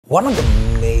One of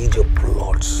the major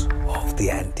plots of the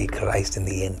Antichrist in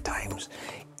the end times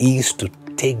is to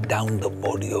take down the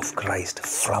body of Christ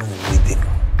from within.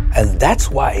 And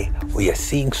that's why we are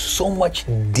seeing so much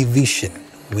division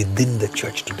within the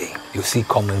church today. You see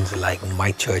comments like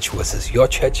my church versus your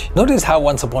church. Notice how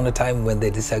once upon a time when they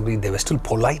disagreed, they were still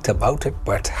polite about it,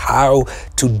 but how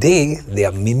today they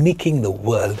are mimicking the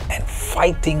world and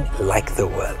fighting like the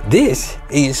world. This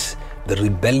is the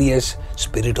rebellious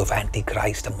spirit of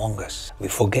Antichrist among us. We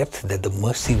forget that the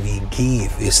mercy we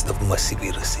give is the mercy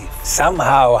we receive.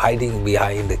 Somehow hiding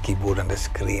behind the keyboard and the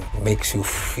screen makes you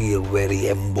feel very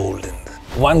emboldened.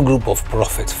 One group of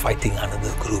prophets fighting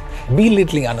another group,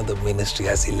 belittling another ministry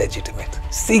as illegitimate,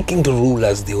 seeking to rule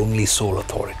as the only sole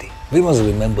authority. We must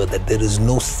remember that there is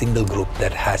no single group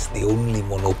that has the only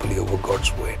monopoly over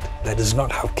God's word. That is not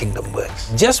how kingdom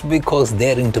works. Just because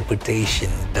their interpretation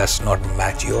does not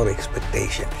match your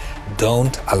expectation,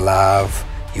 don't allow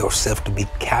yourself to be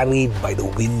carried by the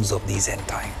winds of these end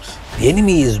times. The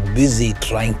enemy is busy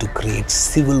trying to create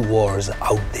civil wars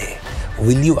out there.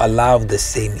 Will you allow the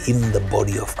same in the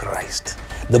body of Christ?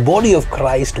 The body of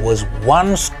Christ was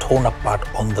once torn apart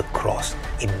on the cross.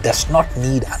 It does not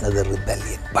need another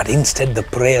rebellion. But instead, the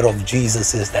prayer of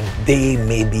Jesus is that they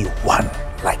may be one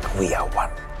like we are one.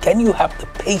 Can you have the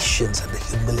patience and the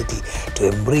humility to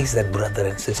embrace that brother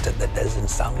and sister that doesn't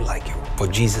sound like you? For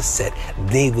Jesus said,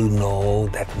 they will know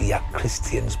that we are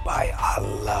Christians by our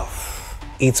love.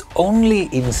 It's only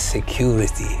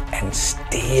insecurity and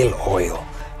stale oil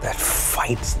that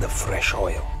fights the fresh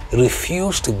oil.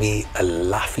 Refuse to be a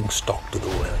laughing stock to the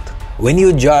world. When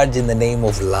you judge in the name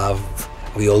of love,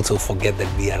 we also forget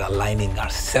that we are aligning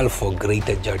ourselves for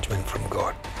greater judgment from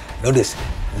God. Notice,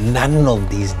 none of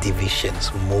these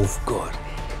divisions move God.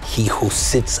 He who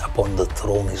sits upon the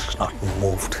throne is not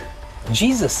moved.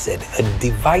 Jesus said, a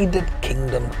divided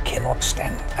kingdom cannot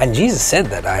stand. And Jesus said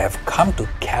that I have come to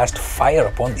cast fire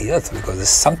upon the earth, because there's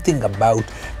something about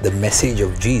the message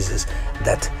of Jesus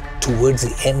that towards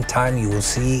the end time you will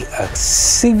see a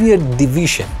severe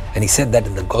division. And he said that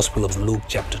in the Gospel of Luke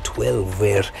chapter 12,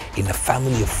 where in a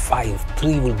family of 5,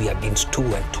 3 will be against 2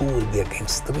 and 2 will be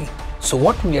against 3. So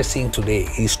what we are seeing today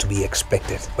is to be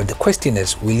expected. But the question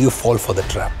is, will you fall for the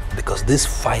trap? Because this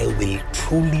fire will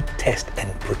truly test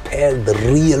and prepare the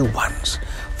real ones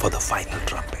for the final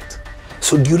trumpet.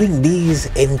 So during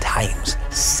these end times,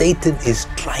 Satan is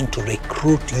trying to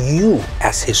recruit you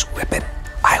as his weapon.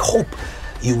 I hope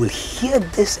you will hear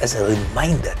this as a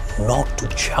reminder not to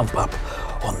jump up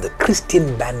on the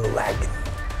Christian bandwagon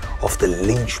of the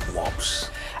lynch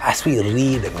mobs. As we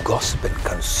read and gossip and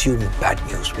consume bad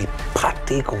news, we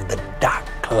partake of the dark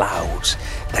clouds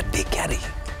that they carry.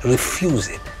 Refuse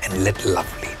it and let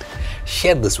love lead.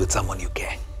 Share this with someone you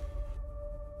care.